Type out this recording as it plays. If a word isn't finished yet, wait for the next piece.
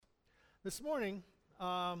This morning,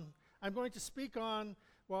 I'm going to speak on,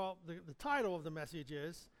 the title of the message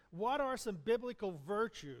is, What are some biblical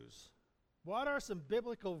virtues? What are some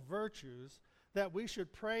biblical virtues that we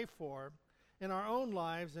should pray for in our own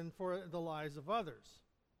lives and for the lives of others?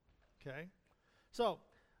 Okay? So,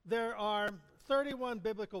 there are 31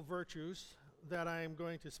 biblical virtues that I am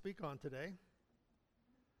going to speak on today.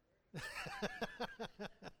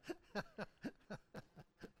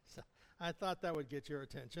 I thought that would get your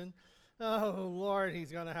attention. Oh, Lord,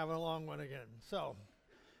 he's going to have a long one again.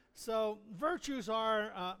 So virtues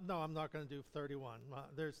are, no, I'm not going to do 31.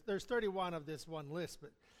 There's 31 of this one list,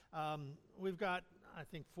 but we've got, I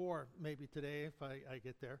think, 4 maybe today if I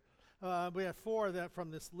get there. We have 4 that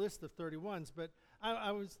from this list of 31s, but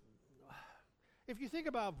if you think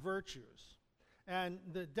about virtues, and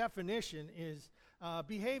the definition is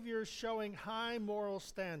behaviors showing high moral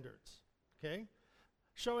standards, okay?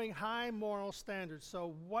 Showing high moral standards.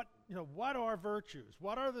 So what are virtues?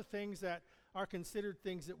 What are the things that are considered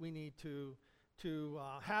things that we need to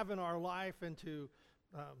have in our life and to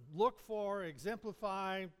look for,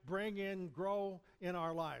 exemplify, bring in, grow in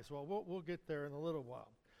our lives? Well, we'll get there in a little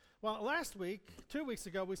while. Well, last week, 2 weeks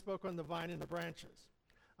ago, we spoke on the vine and the branches.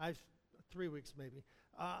 3 weeks maybe.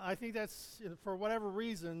 I think that's, for whatever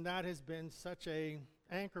reason, that has been such a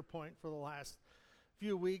anchor point for the last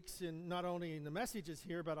few weeks, in not only in the messages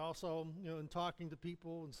here, but also in talking to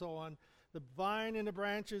people and so on. The vine and the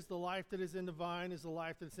branches, the life that is in the vine is the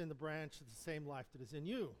life that's in the branch, it's the same life that is in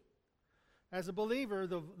you. As a believer,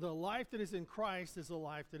 the life that is in Christ is the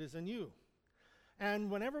life that is in you. And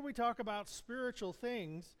whenever we talk about spiritual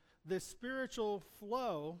things, the spiritual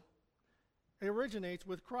flow originates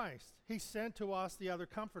with Christ. He sent to us the other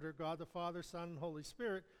Comforter, God the Father, Son, and Holy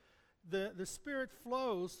Spirit. The Spirit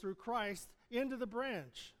flows through Christ into the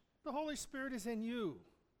branch. The Holy Spirit is in you.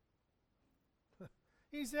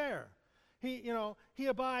 He's there. He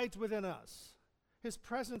abides within us. His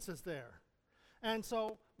presence is there. And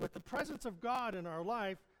so with the presence of God in our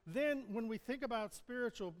life, then when we think about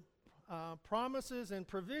spiritual promises and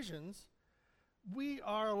provisions, we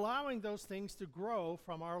are allowing those things to grow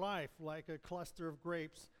from our life like a cluster of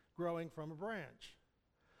grapes growing from a branch.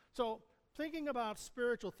 So thinking about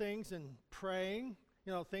spiritual things and praying,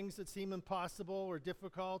 things that seem impossible or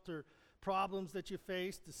difficult or problems that you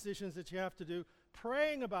face, decisions that you have to do,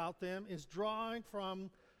 praying about them is drawing from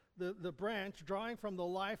the branch, drawing from the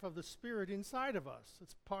life of the Spirit inside of us.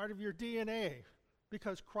 It's part of your DNA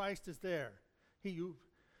because Christ is there.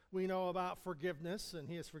 We know about forgiveness, and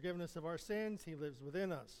He has forgiveness of our sins. He lives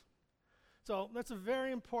within us. So that's a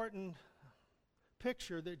very important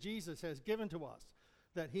picture that Jesus has given to us,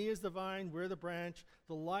 that He is the vine, we're the branch.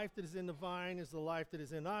 The life that is in the vine is the life that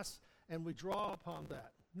is in us, and we draw upon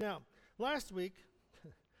that. Now, last week,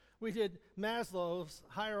 we did Maslow's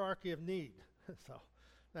hierarchy of need. So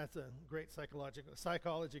that's a great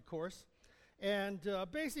psychology course. And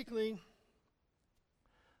basically,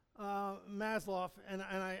 Maslow, and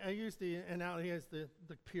I use the analogy as the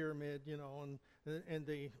pyramid, and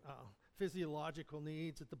the physiological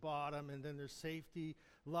needs at the bottom, and then there's safety,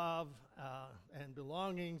 love, and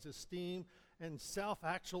belongings, esteem, and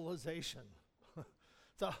self-actualization.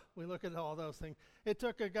 So we look at all those things. It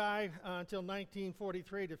took a guy until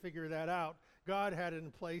 1943 to figure that out. God had it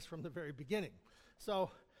in place from the very beginning.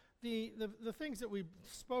 So the things that we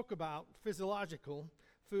spoke about, physiological,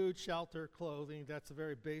 food, shelter, clothing, that's the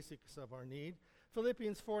very basics of our need.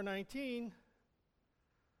 Philippians 4:19,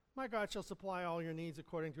 my God shall supply all your needs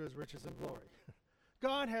according to His riches and glory.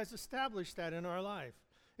 God has established that in our life.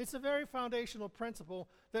 It's a very foundational principle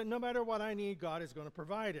that no matter what I need, God is going to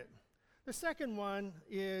provide it. The second one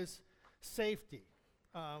is safety.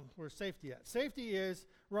 Where's safety at? Safety is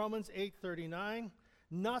Romans 8:39.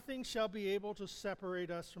 Nothing shall be able to separate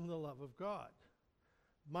us from the love of God.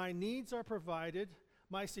 My needs are provided.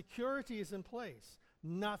 My security is in place.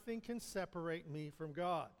 Nothing can separate me from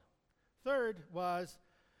God. Third was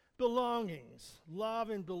belongings. Love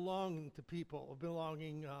and belonging to people.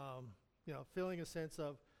 Belonging, feeling a sense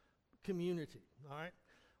of community. All right?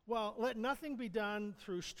 Well, let nothing be done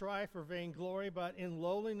through strife or vainglory, but in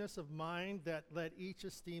lowliness of mind that let each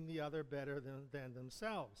esteem the other better than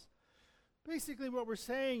themselves. Basically, what we're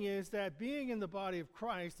saying is that being in the body of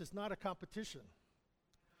Christ is not a competition.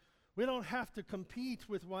 We don't have to compete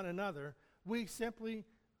with one another. We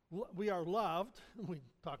are loved. We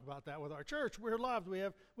talk about that with our church. We're loved. We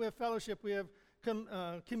have fellowship. We have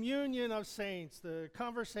communion of saints, the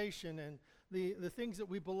conversation, and the things that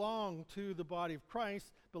we belong to the body of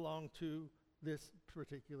Christ belong to this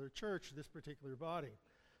particular church, this particular body.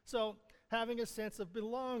 So having a sense of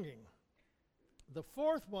belonging. The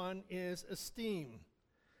fourth one is esteem.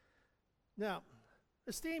 Now,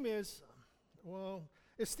 esteem is,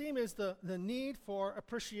 the need for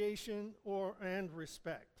appreciation and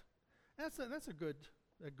respect. That's a good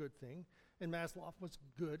thing. And Maslow was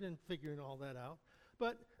good in figuring all that out.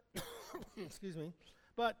 But, excuse me,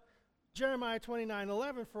 but Jeremiah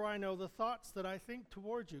 29:11, for I know the thoughts that I think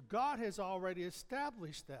towards you. God has already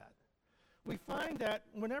established that. We find that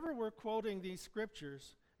whenever we're quoting these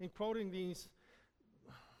scriptures and quoting these,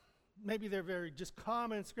 maybe they're very just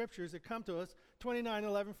common scriptures that come to us,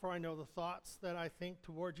 29:11, for I know the thoughts that I think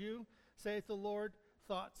toward you, saith the Lord,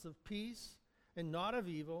 thoughts of peace and not of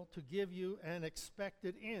evil, to give you an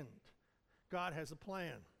expected end. God has a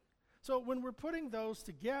plan. So when we're putting those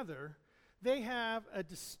together, they have a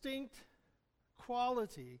distinct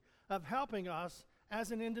quality of helping us as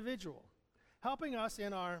an individual, helping us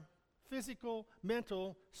in our physical,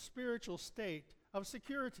 mental, spiritual state of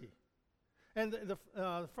security. And the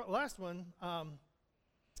last one, I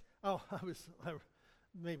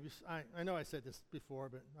know I said this before,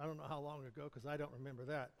 but I don't know how long ago because I don't remember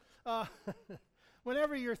that.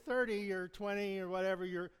 Whenever you're 30 or 20 or whatever,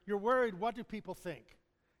 you're worried, what do people think?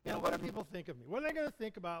 What do people think of me? What are they going to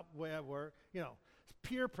think about the way I work?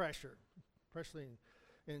 Peer pressure, especially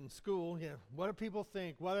in school. What do people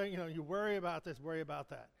think? You worry about this, worry about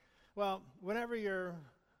that. Well, whenever you're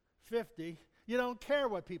 50, you don't care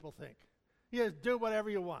what people think. You just do whatever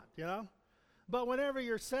you want, But whenever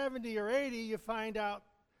you're 70 or 80, you find out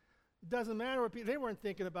it doesn't matter what people, they weren't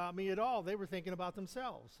thinking about me at all. They were thinking about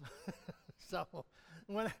themselves. So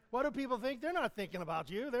what do people think? They're not thinking about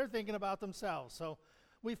you. They're thinking about themselves. So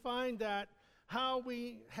we find that how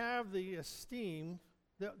we have the esteem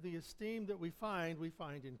that we find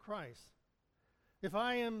in Christ. If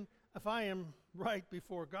I am right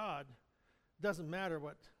before God, it doesn't matter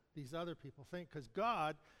what these other people think, because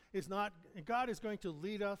God is going to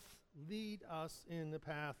lead us in the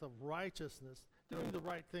path of righteousness, doing the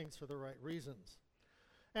right things for the right reasons.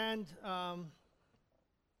 And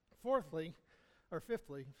fifthly,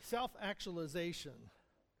 self-actualization.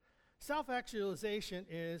 Self-actualization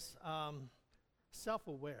is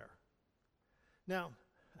self-aware. Now,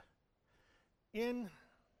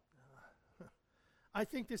 I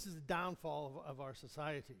think this is the downfall of our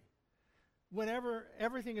society. Whenever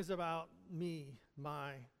everything is about me,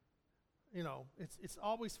 it's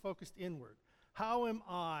always focused inward. How am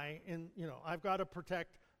I? And I've got to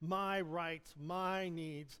protect my rights, my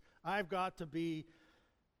needs. I've got to be,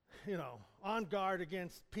 on guard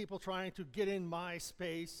against people trying to get in my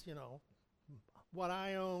space. What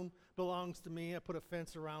I own belongs to me. I put a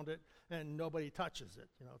fence around it, and nobody touches it.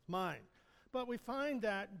 It's mine. But we find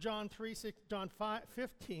that John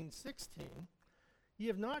 15:16, ye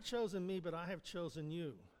have not chosen me, but I have chosen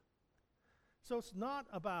you. So it's not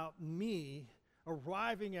about me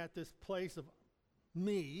arriving at this place of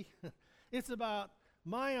me. It's about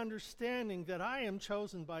my understanding that I am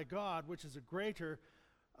chosen by God, which is a greater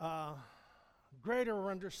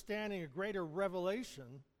understanding, a greater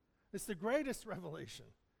revelation. It's the greatest revelation.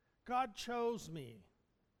 God chose me.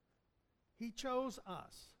 He chose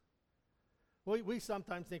us. We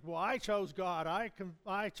sometimes think, well, I chose God. I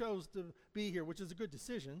chose to be here, which is a good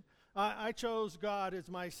decision. I chose God as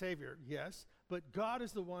my Savior, yes, but God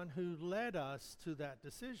is the one who led us to that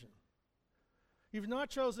decision. You've not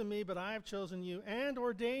chosen me, but I have chosen you and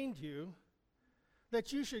ordained you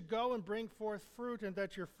that you should go and bring forth fruit, and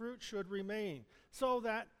that your fruit should remain, so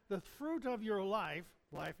that the fruit of your life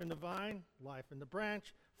in the vine, life in the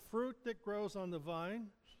branch, fruit that grows on the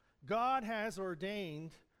vine, God has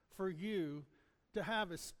ordained for you to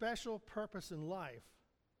have a special purpose in life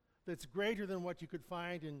that's greater than what you could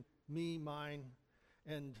find in me, mine,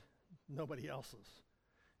 and nobody else's.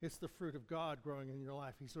 It's the fruit of God growing in your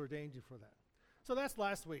life. He's ordained you for that. So that's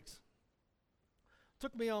last week's.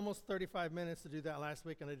 Took me almost 35 minutes to do that last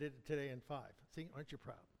week, and I did it today in 5. See, aren't you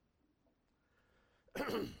proud?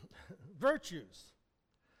 Virtues.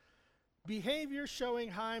 Behavior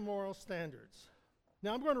showing high moral standards.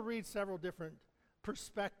 Now I'm going to read several different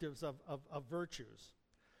perspectives of virtues.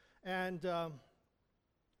 And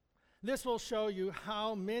this will show you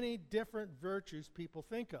how many different virtues people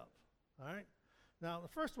think of. All right? Now the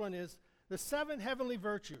first one is the 7 heavenly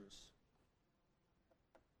virtues.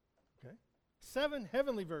 Okay? 7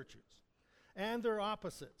 heavenly virtues and their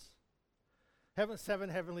opposites. 7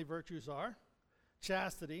 heavenly virtues are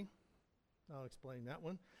chastity. I'll explain that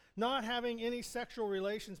one. Not having any sexual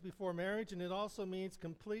relations before marriage, and it also means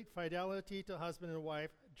complete fidelity to husband and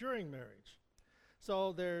wife during marriage.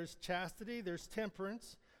 So there's chastity, there's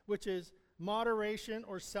temperance, which is moderation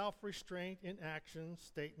or self-restraint in action,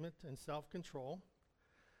 statement, and self-control.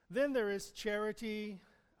 Then there is charity,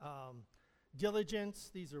 diligence,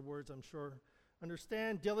 these are words I'm sure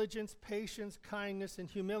understand, diligence, patience, kindness, and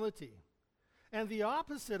humility. And the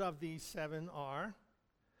opposite of these 7 are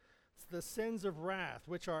the sins of wrath,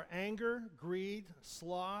 which are anger, greed,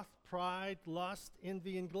 sloth, pride, lust,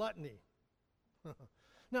 envy, and gluttony.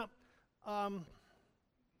 Now,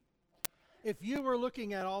 if you were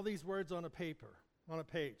looking at all these words on a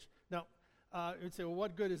page, now, you'd say, well,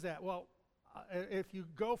 what good is that? Well, if you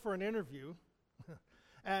go for an interview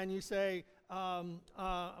and you say, I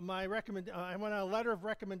want a letter of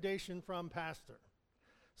recommendation from pastor.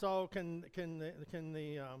 So can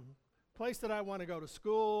the place that I want to go to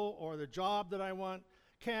school or the job that I want,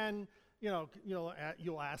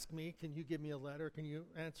 you'll ask me, can you give me a letter? Can you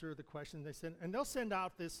answer the question they send? And they'll send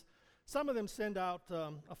out this, some of them send out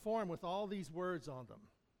a form with all these words on them.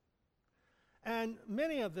 And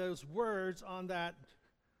many of those words on that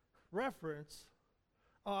reference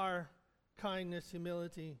are kindness,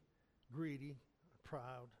 humility, greedy,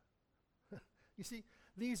 proud. You see,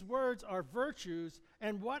 these words are virtues,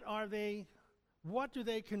 and what do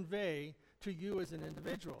they convey to you as an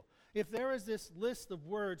individual? If there is this list of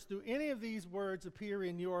words, do any of these words appear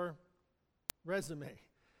in your resume?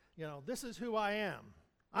 This is who I am.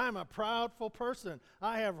 I'm a proudful person.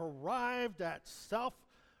 I have arrived at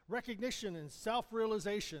self-recognition and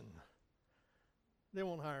self-realization. They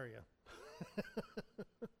won't hire you.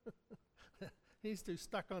 He's too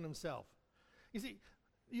stuck on himself. You see,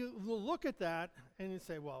 you look at that and you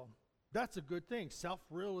say, well, that's a good thing,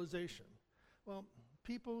 self-realization. Well,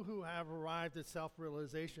 people who have arrived at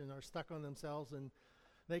self-realization are stuck on themselves, and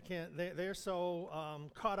they're so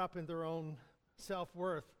caught up in their own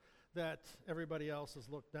self-worth that everybody else is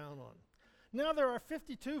looked down on. Now there are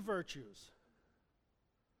 52 virtues.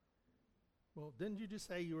 Well, didn't you just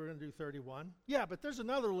say you were going to do 31? Yeah, but there's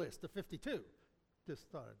another list of 52. Just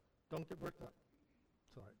thought, don't get worked up.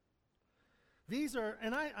 Sorry. These are,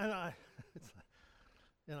 and I it's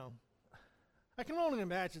like, I can only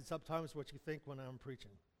imagine sometimes what you think when I'm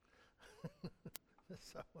preaching.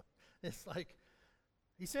 So it's like,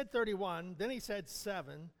 he said 31, then he said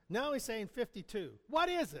 7, now he's saying 52. What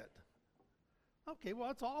is it? Okay,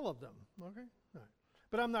 well, it's all of them. Okay, all right.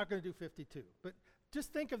 But I'm not going to do 52. But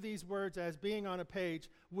just think of these words as being on a page.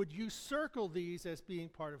 Would you circle these as being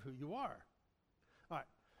part of who you are? All right.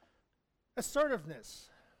 Assertiveness,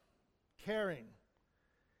 caring,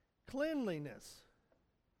 cleanliness.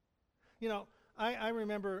 I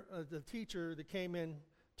remember the teacher that came in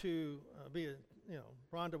to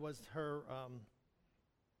Rhonda was her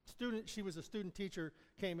student. She was a student teacher,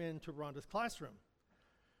 came into Rhonda's classroom.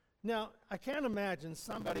 Now, I can't imagine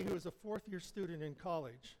somebody who is a 4th-year student in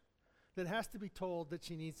college that has to be told that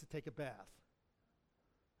she needs to take a bath.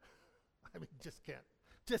 I mean, just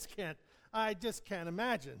can't. I just can't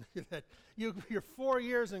imagine that you're 4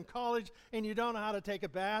 years in college and you don't know how to take a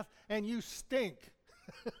bath and you stink.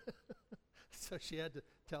 So she had to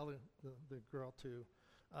tell the girl to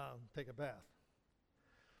take a bath.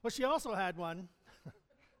 Well, she also had one.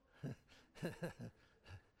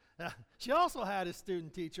 She also had a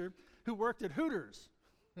student teacher who worked at Hooters.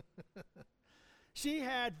 She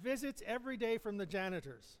had visits every day from the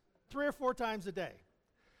janitors, 3 or 4 times a day.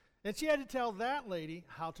 And she had to tell that lady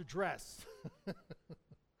how to dress.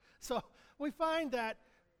 So we find that,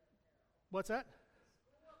 what's that?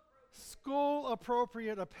 School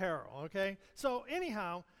appropriate apparel, okay? So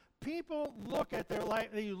anyhow, people look at their life,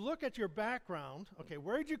 you look at your background, okay,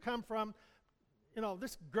 where did you come from?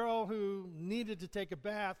 This girl who needed to take a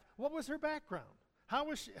bath, what was her background? How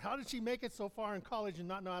did she make it so far in college and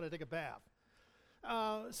not know how to take a bath?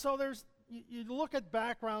 So you look at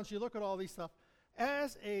backgrounds, you look at all these stuff.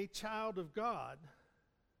 As a child of God,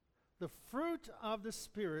 the fruit of the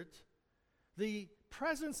Spirit, the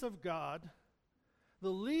presence of God, the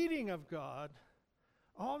leading of God,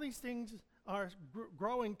 all these things are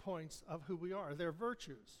growing points of who we are. They're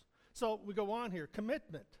virtues. So we go on here.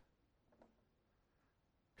 Commitment,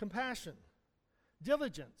 compassion,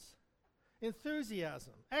 diligence,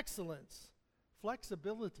 enthusiasm, excellence,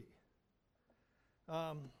 flexibility.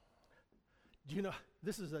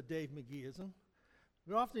 This is a Dave McGeeism.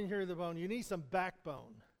 We often hear the bone, you need some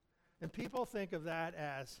backbone. And people think of that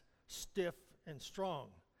as stiff and strong.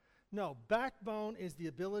 No, backbone is the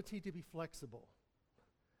ability to be flexible.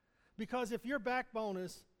 Because if your backbone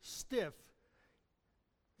is stiff,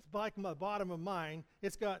 it's like the bottom of mine,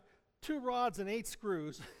 it's got 2 rods and 8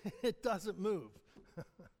 screws, it doesn't move.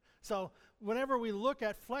 So whenever we look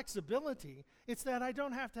at flexibility, it's that I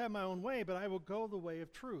don't have to have my own way, but I will go the way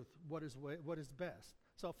of truth, what is best.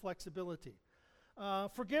 So flexibility.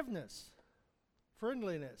 Forgiveness,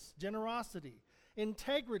 friendliness, generosity,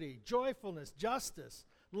 integrity, joyfulness, justice,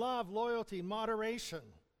 love, loyalty, moderation,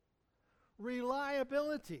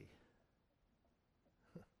 reliability,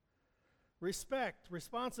 respect,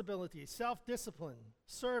 responsibility, self-discipline,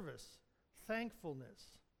 service,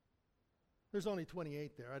 thankfulness. There's only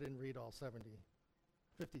 28 there. I didn't read all 70.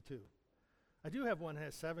 52. I do have one that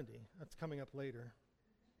has 70. That's coming up later.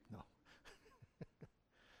 No. You're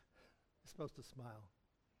supposed to smile.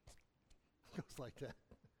 It goes like that.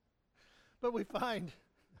 But we find,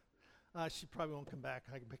 she probably won't come back.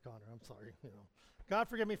 I can pick on her. I'm sorry. God,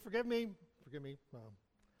 forgive me.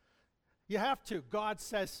 You have to. God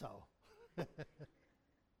says so.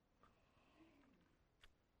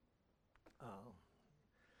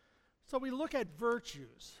 So we look at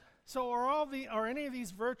virtues. So are any of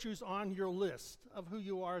these virtues on your list of who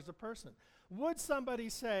you are as a person? Would somebody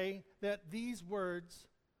say that these words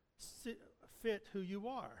fit who you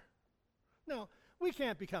are? No, we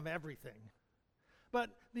can't become everything. But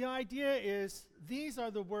the idea is these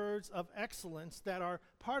are the words of excellence that are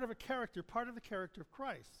part of the character of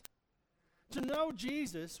Christ. To know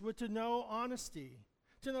Jesus would to know honesty.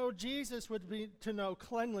 To know Jesus would be to know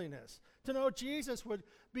cleanliness. To know Jesus would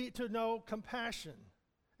be to know compassion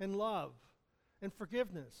and love and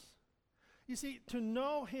forgiveness. You see, to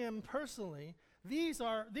know him personally, these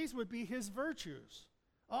would be his virtues.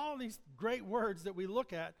 All these great words that we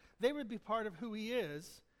look at, they would be part of who he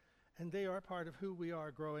is, and they are part of who we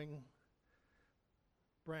are,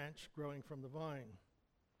 branch growing from the vine.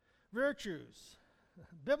 Virtues,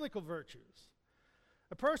 biblical virtues.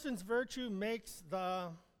 A person's virtue makes the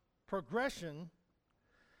progression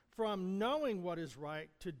from knowing what is right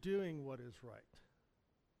to doing what is right.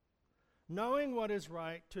 Knowing what is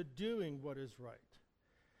right to doing what is right.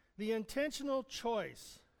 The intentional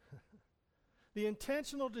choice, the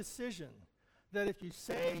intentional decision that if you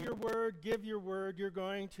say your word, give your word, you're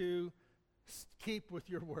going to keep with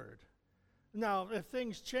your word. Now, if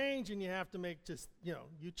things change and you have to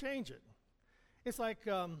you change it. It's like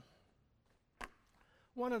I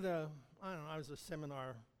was a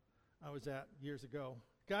seminar I was at years ago.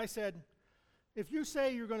 Guy said, if you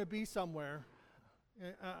say you're going to be somewhere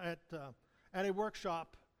at a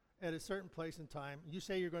workshop at a certain place and time, you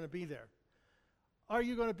say you're going to be there. Are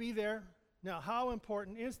you going to be there? Now, how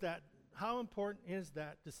important is that? How important is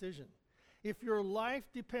that decision? If your life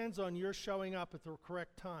depends on your showing up at the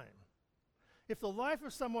correct time, if the life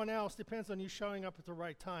of someone else depends on you showing up at the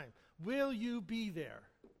right time, will you be there?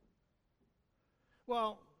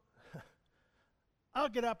 Well, I'll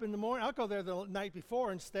get up in the morning, I'll go there the night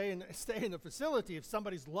before and stay in the facility if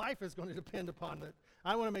somebody's life is going to depend upon it.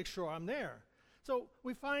 I want to make sure I'm there. So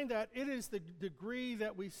we find that it is the degree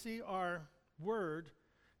that we see our word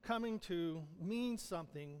coming to mean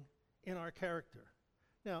something in our character.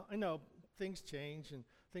 Now, I know things change and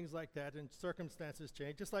things like that, and circumstances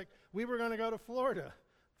change. Just like we were going to go to Florida.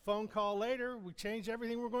 Phone call later, we changed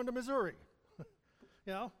everything, we're going to Missouri.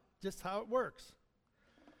 Just how it works.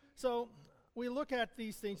 So we look at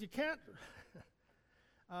these things. You can't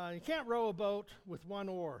row a boat with one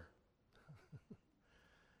oar.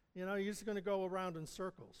 You're just going to go around in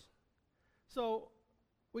circles. So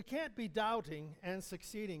we can't be doubting and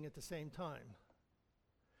succeeding at the same time.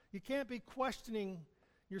 You can't be questioning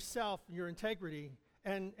yourself, your integrity,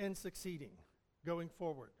 and succeeding, going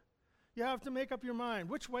forward. You have to make up your mind.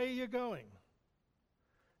 Which way are you going?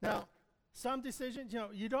 Now, some decisions,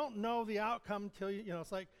 you don't know the outcome until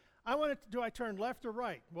it's like, do I turn left or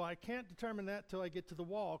right? Well, I can't determine that till I get to the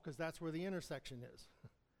wall because that's where the intersection is.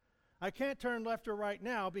 I can't turn left or right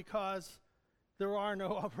now because there are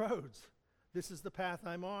no roads. This is the path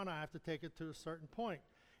I'm on. I have to take it to a certain point.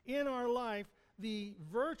 In our life, the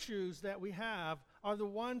virtues that we have are the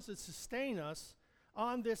ones that sustain us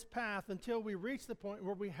on this path until we reach the point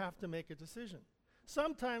where we have to make a decision.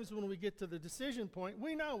 Sometimes when we get to the decision point,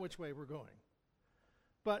 we know which way we're going.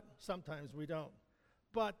 But sometimes we don't.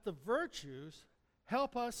 But the virtues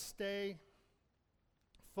help us stay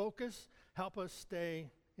focused, help us stay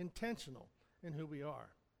intentional in who we are.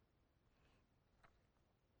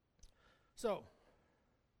 So,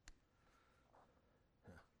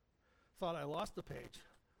 thought I lost the page.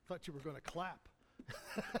 Thought you were going to clap.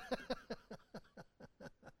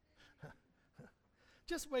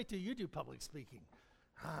 Just wait till you do public speaking.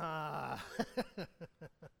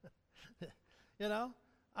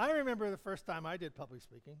 I remember the first time I did public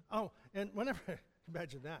speaking. Oh, and whenever,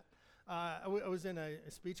 imagine that. I was in a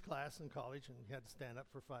speech class in college, and you had to stand up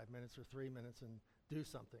for 5 minutes or 3 minutes and do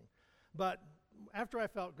something. But after I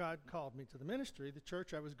felt God called me to the ministry, the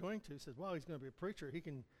church I was going to said, well, he's going to be a preacher. He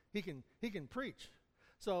can preach.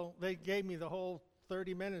 So they gave me the whole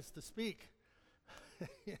 30 minutes to speak.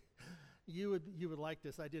 You would like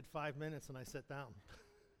this. I did 5 minutes and I sat down.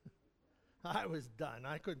 I was done.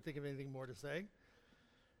 I couldn't think of anything more to say.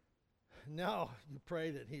 No, you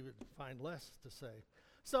pray that he would find less to say.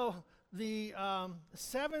 So the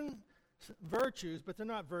 7 virtues, but they're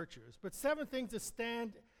not virtues, but 7 things that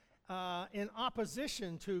stand in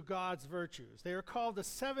opposition to God's virtues. They are called the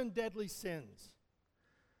 7 deadly sins.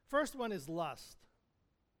 First one is lust.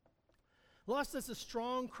 Lust is a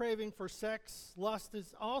strong craving for sex. Lust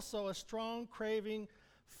is also a strong craving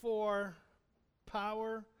for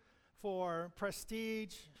power, for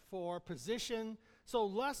prestige, for position. So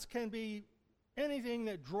lust can be anything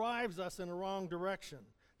that drives us in a wrong direction,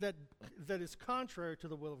 that is contrary to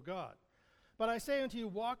the will of God. But I say unto you,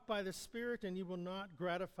 walk by the Spirit, and you will not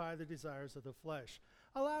gratify the desires of the flesh.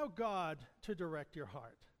 Allow God to direct your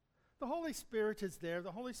heart. The Holy Spirit is there.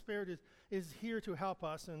 The Holy Spirit is here to help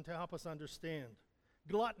us and to help us understand.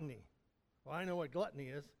 Gluttony. Well, I know what gluttony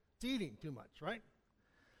is. It's eating too much, right?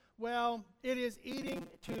 Well, it is eating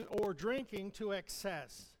to or drinking to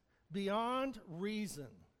excess, beyond reason.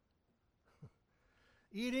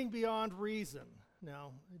 Eating beyond reason.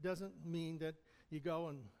 Now, it doesn't mean that you go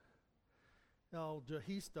and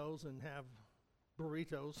Jajistos and have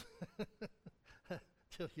burritos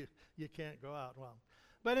till you can't go out. Well,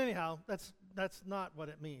 but anyhow, that's not what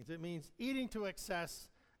it means. It means eating to excess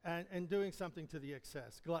and doing something to the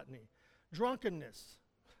excess. Gluttony. Drunkenness.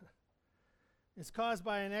 It's caused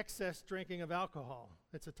by an excess drinking of alcohol.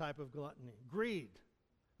 It's a type of gluttony. Greed.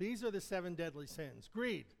 These are the 7 deadly sins.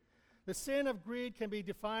 Greed. The sin of greed can be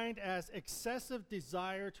defined as excessive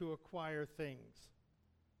desire to acquire things.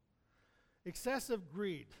 Excessive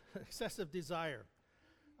greed, excessive desire.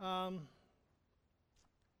 One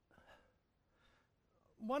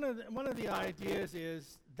of the ideas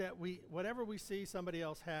is that whatever we see somebody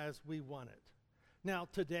else has, we want it. Now,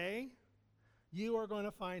 today, you are going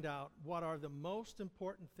to find out what are the most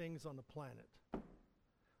important things on the planet.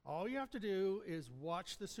 All you have to do is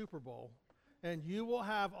watch the Super Bowl, and you will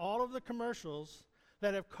have all of the commercials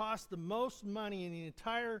that have cost the most money in the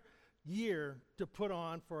entire year to put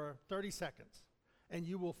on for 30 seconds. And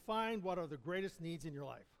you will find what are the greatest needs in your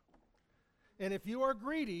life. And if you are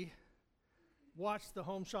greedy, watch the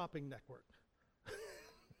Home Shopping Network.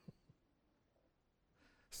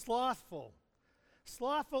 Slothful.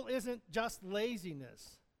 Slothful isn't just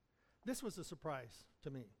laziness. This was a surprise to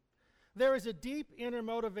me. There is a deep inner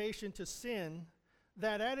motivation to sin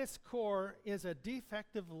that at its core is a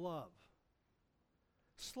defective love.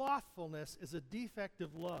 Slothfulness is a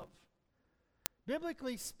defective love.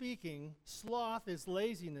 Biblically speaking, sloth is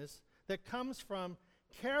laziness that comes from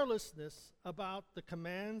carelessness about the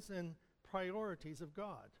commands and priorities of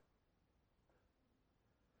God.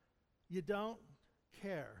 You don't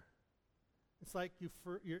care. It's like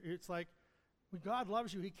when God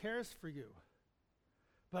loves you, he cares for you.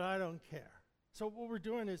 But I don't care. So what we're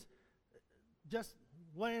doing is just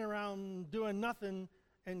laying around doing nothing,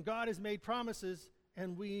 and God has made promises,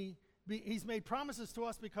 and he's made promises to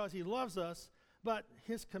us because he loves us, but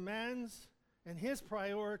his commands and his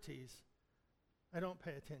priorities I don't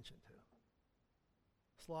pay attention to.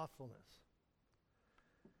 Slothfulness.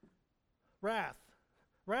 Wrath.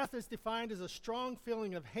 Wrath is defined as a strong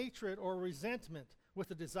feeling of hatred or resentment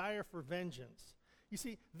with a desire for vengeance. You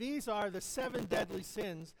see, these are the 7 deadly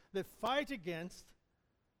sins that fight against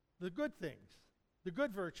the good things, the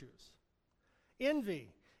good virtues.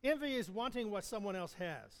 Envy. Envy is wanting what someone else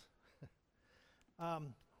has.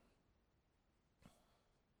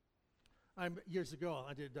 Years ago,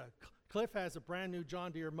 I did, Cliff has a brand new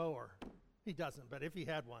John Deere mower. He doesn't, but if he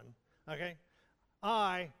had one, okay?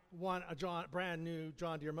 I want a brand new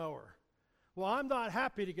John Deere mower. Well, I'm not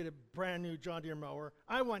happy to get a brand new John Deere mower.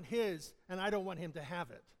 I want his, and I don't want him to have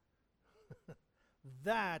it.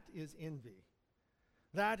 That is envy.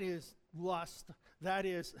 That is lust. That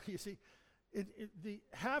is, you see,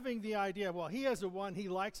 having the idea, well, he has a one, he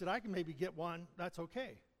likes it, I can maybe get one, that's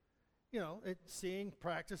okay. You know, seeing,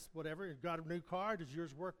 practice, whatever. You've got a new car, does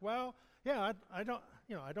yours work well? Yeah, I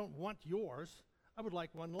don't want yours. I would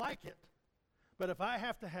like one like it. But if I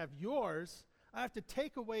have to have yours, I have to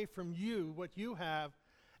take away from you what you have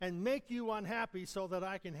and make you unhappy so that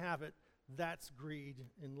I can have it. That's greed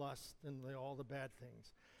and lust and all the bad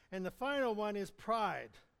things. And the final one is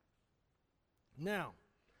pride. Now,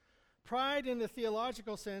 pride in the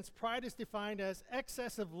theological sense, pride is defined as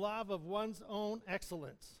excessive love of one's own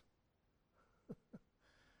excellence.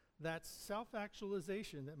 That's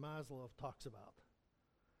self-actualization that Maslow talks about.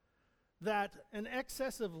 That an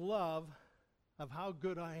excessive love of how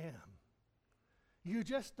good I am. You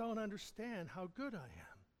just don't understand how good I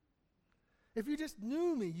am. If you just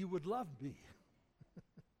knew me, you would love me.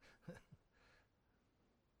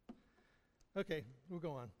 Okay, we'll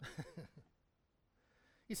go on.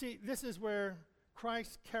 You see, this is where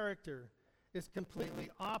Christ's character is completely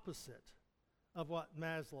opposite of what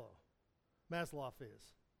Maslow is.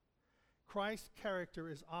 Christ's character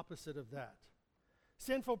is opposite of that.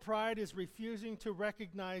 Sinful pride is refusing to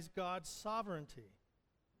recognize God's sovereignty.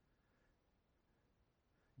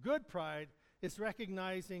 Good pride is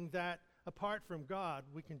recognizing that apart from God,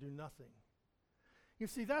 we can do nothing. You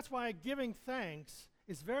see, that's why giving thanks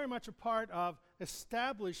is very much a part of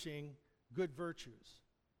establishing good virtues.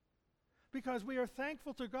 Because we are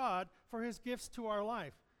thankful to God for his gifts to our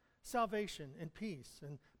life, salvation and peace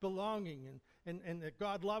and belonging, and that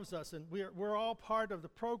God loves us, and we're all part of the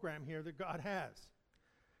program here that God has.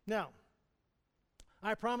 Now,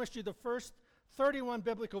 I promised you the first 31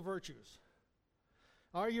 biblical virtues.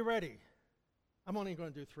 Are you ready? I'm only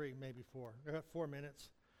going to do 3, maybe 4. I got 4 minutes.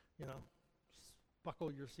 Just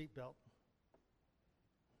buckle your seatbelt.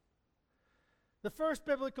 The first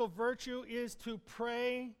biblical virtue is to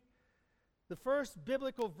pray. The first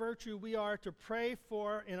biblical virtue we are to pray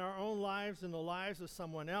for in our own lives and the lives of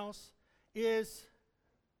someone else is,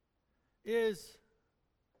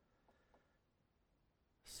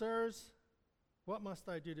 sirs, what must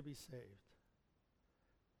I do to be saved?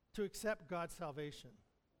 To accept God's salvation.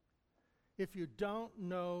 If you don't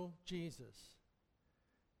know Jesus,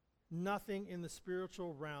 nothing in the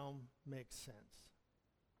spiritual realm makes sense.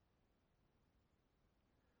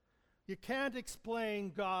 You can't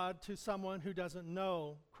explain God to someone who doesn't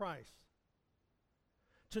know Christ.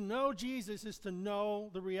 To know Jesus is to know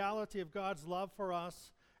the reality of God's love for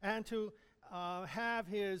us and to have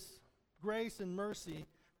his grace and mercy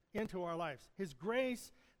into our lives. His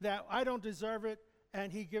grace that I don't deserve it,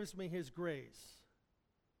 and he gives me his grace.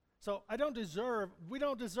 So we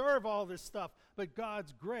don't deserve all this stuff, but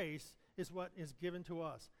God's grace is what is given to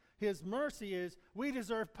us. His mercy is, we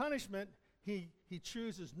deserve punishment. He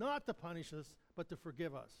chooses not to punish us, but to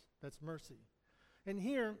forgive us. That's mercy. And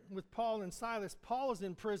here with Paul and Silas, Paul is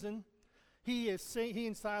in prison. He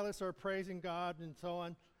and Silas are praising God and so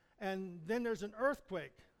on. And then there's an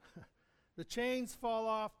earthquake. The chains fall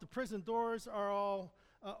off. The prison doors are all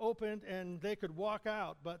opened, and they could walk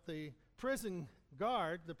out. But the prison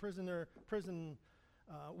guard, the prison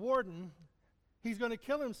warden, he's going to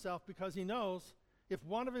kill himself because he knows if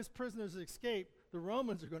one of his prisoners escape, the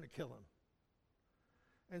Romans are going to kill him.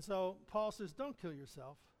 And so Paul says, don't kill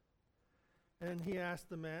yourself. And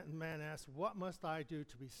the man asks, what must I do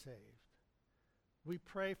to be saved? We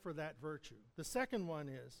pray for that virtue. The second one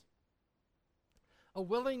is a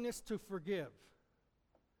willingness to forgive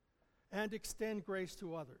and extend grace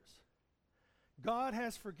to others. God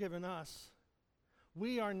has forgiven us.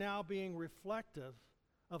 We are now being reflective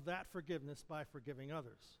of that forgiveness by forgiving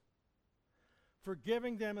others.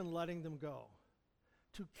 Forgiving them and letting them go.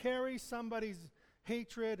 To carry somebody's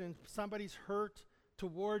hatred and somebody's hurt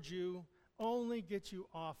towards you only gets you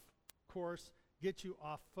off course, gets you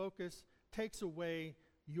off focus, takes away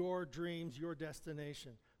your dreams, your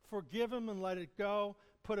destination. Forgive them and let it go.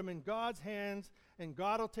 Put them in God's hands, and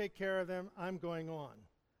God will take care of them. I'm going on.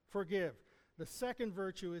 Forgive. The second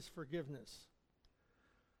virtue is forgiveness.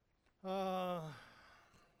 There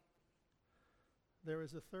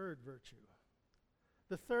is a third virtue.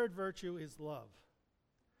 The third virtue is love.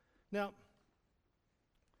 Now,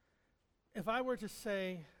 if I were to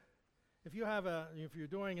say, if you're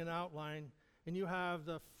doing an outline and you have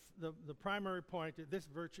the primary point, this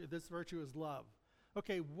virtue is love.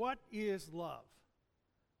 Okay, what is love?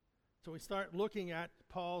 So we start looking at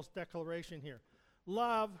Paul's declaration here.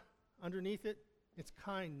 Love, underneath it, it's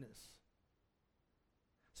kindness.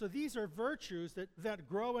 So these are virtues that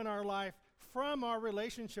grow in our life from our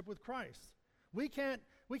relationship with Christ. We can't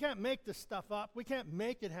make this stuff up. We can't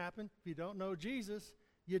make it happen. If you don't know Jesus,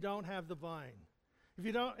 you don't have the vine.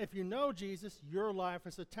 If you know Jesus, your life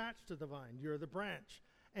is attached to the vine. You're the branch.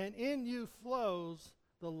 And in you flows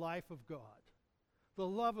the life of God, the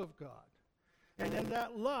love of God. And then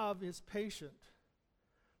that love is patient.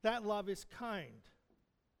 That love is kind.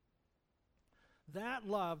 That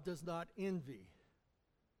love does not envy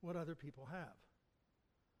what other people have.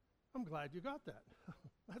 I'm glad you got that.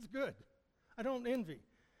 That's good. I don't envy.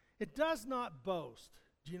 It does not boast.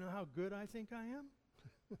 Do you know how good I think I am?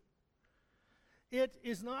 It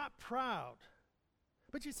is not proud.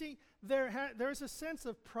 But you see, there's a sense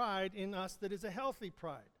of pride in us that is a healthy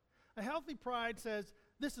pride. A healthy pride says,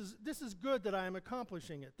 this is good that I am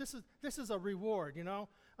accomplishing it. This is a reward, you know.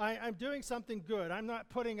 I'm doing something good. I'm not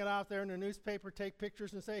putting it out there in the newspaper, take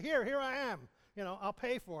pictures and say, here I am. You know, I'll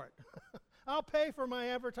pay for it. I'll pay for my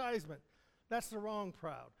advertisement. That's the wrong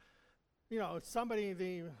proud. You know,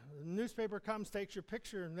 the newspaper comes, takes your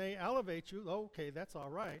picture, and they elevate you. Okay, that's all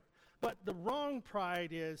right. But the wrong pride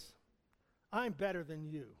is, I'm better than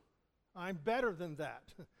you. I'm better than that.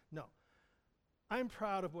 No. I'm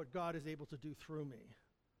proud of what God is able to do through me.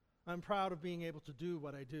 I'm proud of being able to do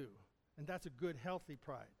what I do. And that's a good, healthy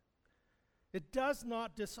pride. It does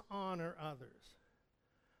not dishonor others.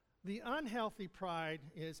 The unhealthy pride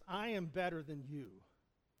is, I am better than you.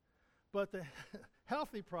 But the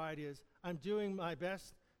healthy pride is, I'm doing my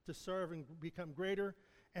best to serve and become greater,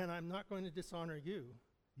 and I'm not going to dishonor you.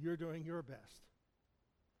 You're doing your best.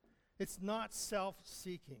 It's not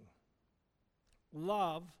self-seeking.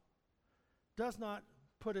 Love does not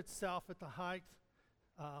put itself at the height,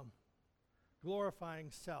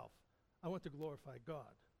 glorifying self. I want to glorify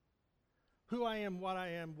God. Who I am, what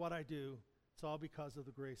I do, it's all because of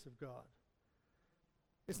the grace of God.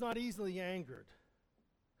 It's not easily angered.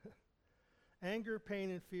 Anger,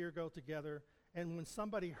 pain, and fear go together, and when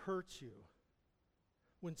somebody hurts you,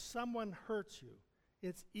 when someone hurts you,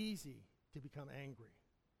 it's easy to become angry.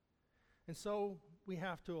 And so we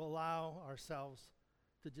have to allow ourselves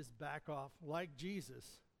to just back off. Like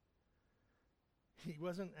Jesus, he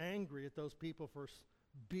wasn't angry at those people for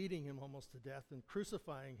beating him almost to death and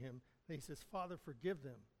crucifying him. He says, Father, forgive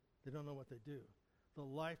them. They don't know what they do. The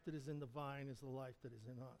life that is in the vine is the life that is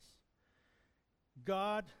in us.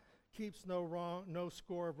 God keeps no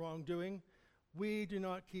score of wrongdoing. We do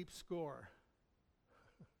not keep score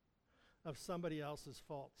of somebody else's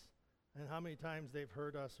faults and how many times they've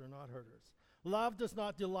hurt us or not hurt us. Love does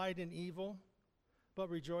not delight in evil, but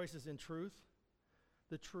rejoices in truth.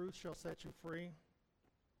 The truth shall set you free.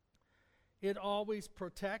 It always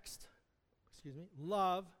protects.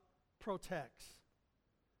 Love protects.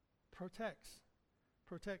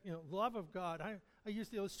 Protect, love of God. I use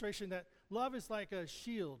the illustration that love is like a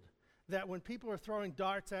shield, that when people are throwing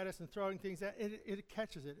darts at us and throwing things at it, it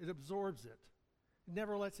catches it, it absorbs it. It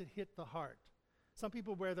never lets it hit the heart. Some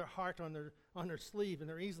people wear their heart on their sleeve and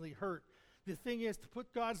they're easily hurt. The thing is to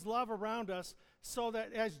put God's love around us so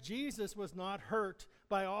that as Jesus was not hurt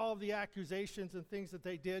by all of the accusations and things that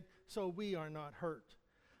they did, so we are not hurt.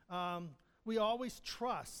 We always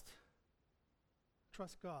trust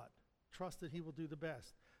God. Trust that he will do the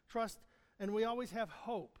best. And we always have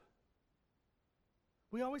hope.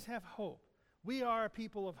 We always have hope. We are a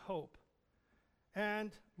people of hope.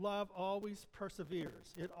 And love always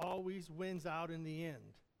perseveres. It always wins out in the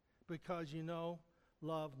end because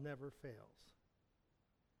love never fails.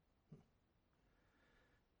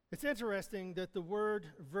 It's interesting that the word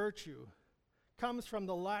virtue comes from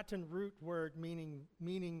the Latin root word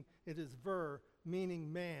meaning it is ver,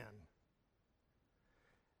 meaning man.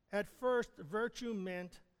 At first, virtue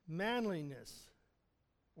meant manliness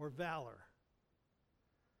or valor,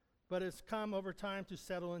 but it's come over time to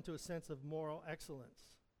settle into a sense of moral excellence.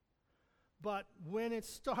 But when it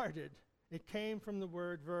started, it came from the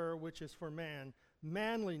word ver, which is for man.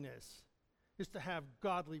 Manliness is to have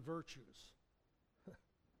godly virtues.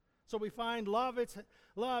 So we find love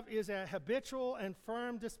is a habitual and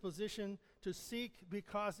firm disposition to seek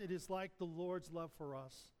because it is like the Lord's love for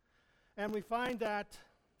us. And we find that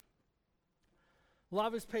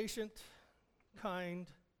love is patient, kind,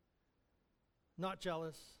 not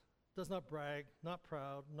jealous, does not brag, not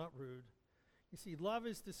proud, not rude. You see, love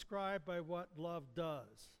is described by what love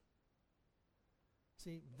does.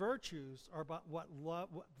 See, virtues are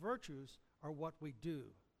what we do.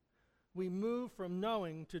 We move from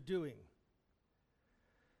knowing to doing.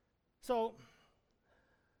 So,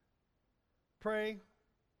 pray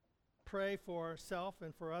for self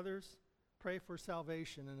and for others. Pray for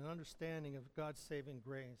salvation and an understanding of God's saving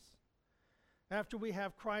grace. After we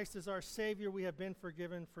have Christ as our Savior, we have been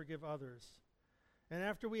forgiven, forgive others. And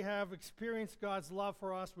after we have experienced God's love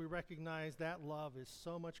for us, we recognize that love is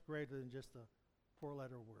so much greater than just a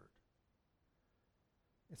four-letter word.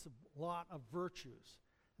 It's a lot of virtues.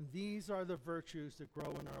 These are the virtues that grow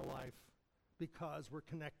in our life because we're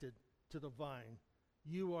connected to the vine.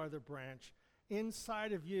 You are the branch.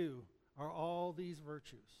 Inside of you are all these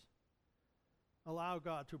virtues. Allow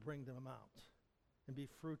God to bring them out and be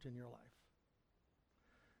fruit in your life.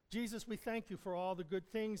 Jesus, we thank you for all the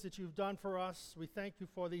good things that you've done for us. We thank you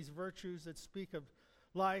for these virtues that speak of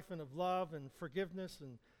life and of love and forgiveness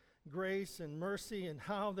and grace and mercy, and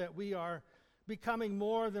how that we are becoming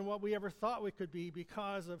more than what we ever thought we could be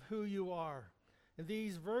because of who you are. And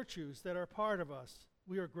these virtues that are part of us,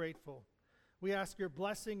 we are grateful. We ask your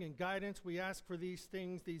blessing and guidance. We ask for these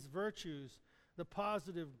things, these virtues, the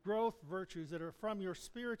positive growth virtues that are from your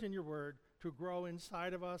Spirit and your word, to grow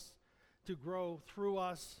inside of us, to grow through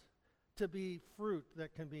us, to be fruit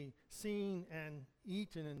that can be seen and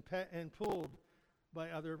eaten and pulled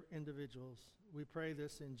by other individuals. We pray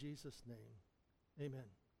this in Jesus' name. Amen.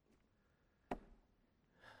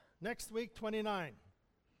 Next week, 29.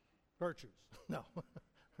 Virtues. No.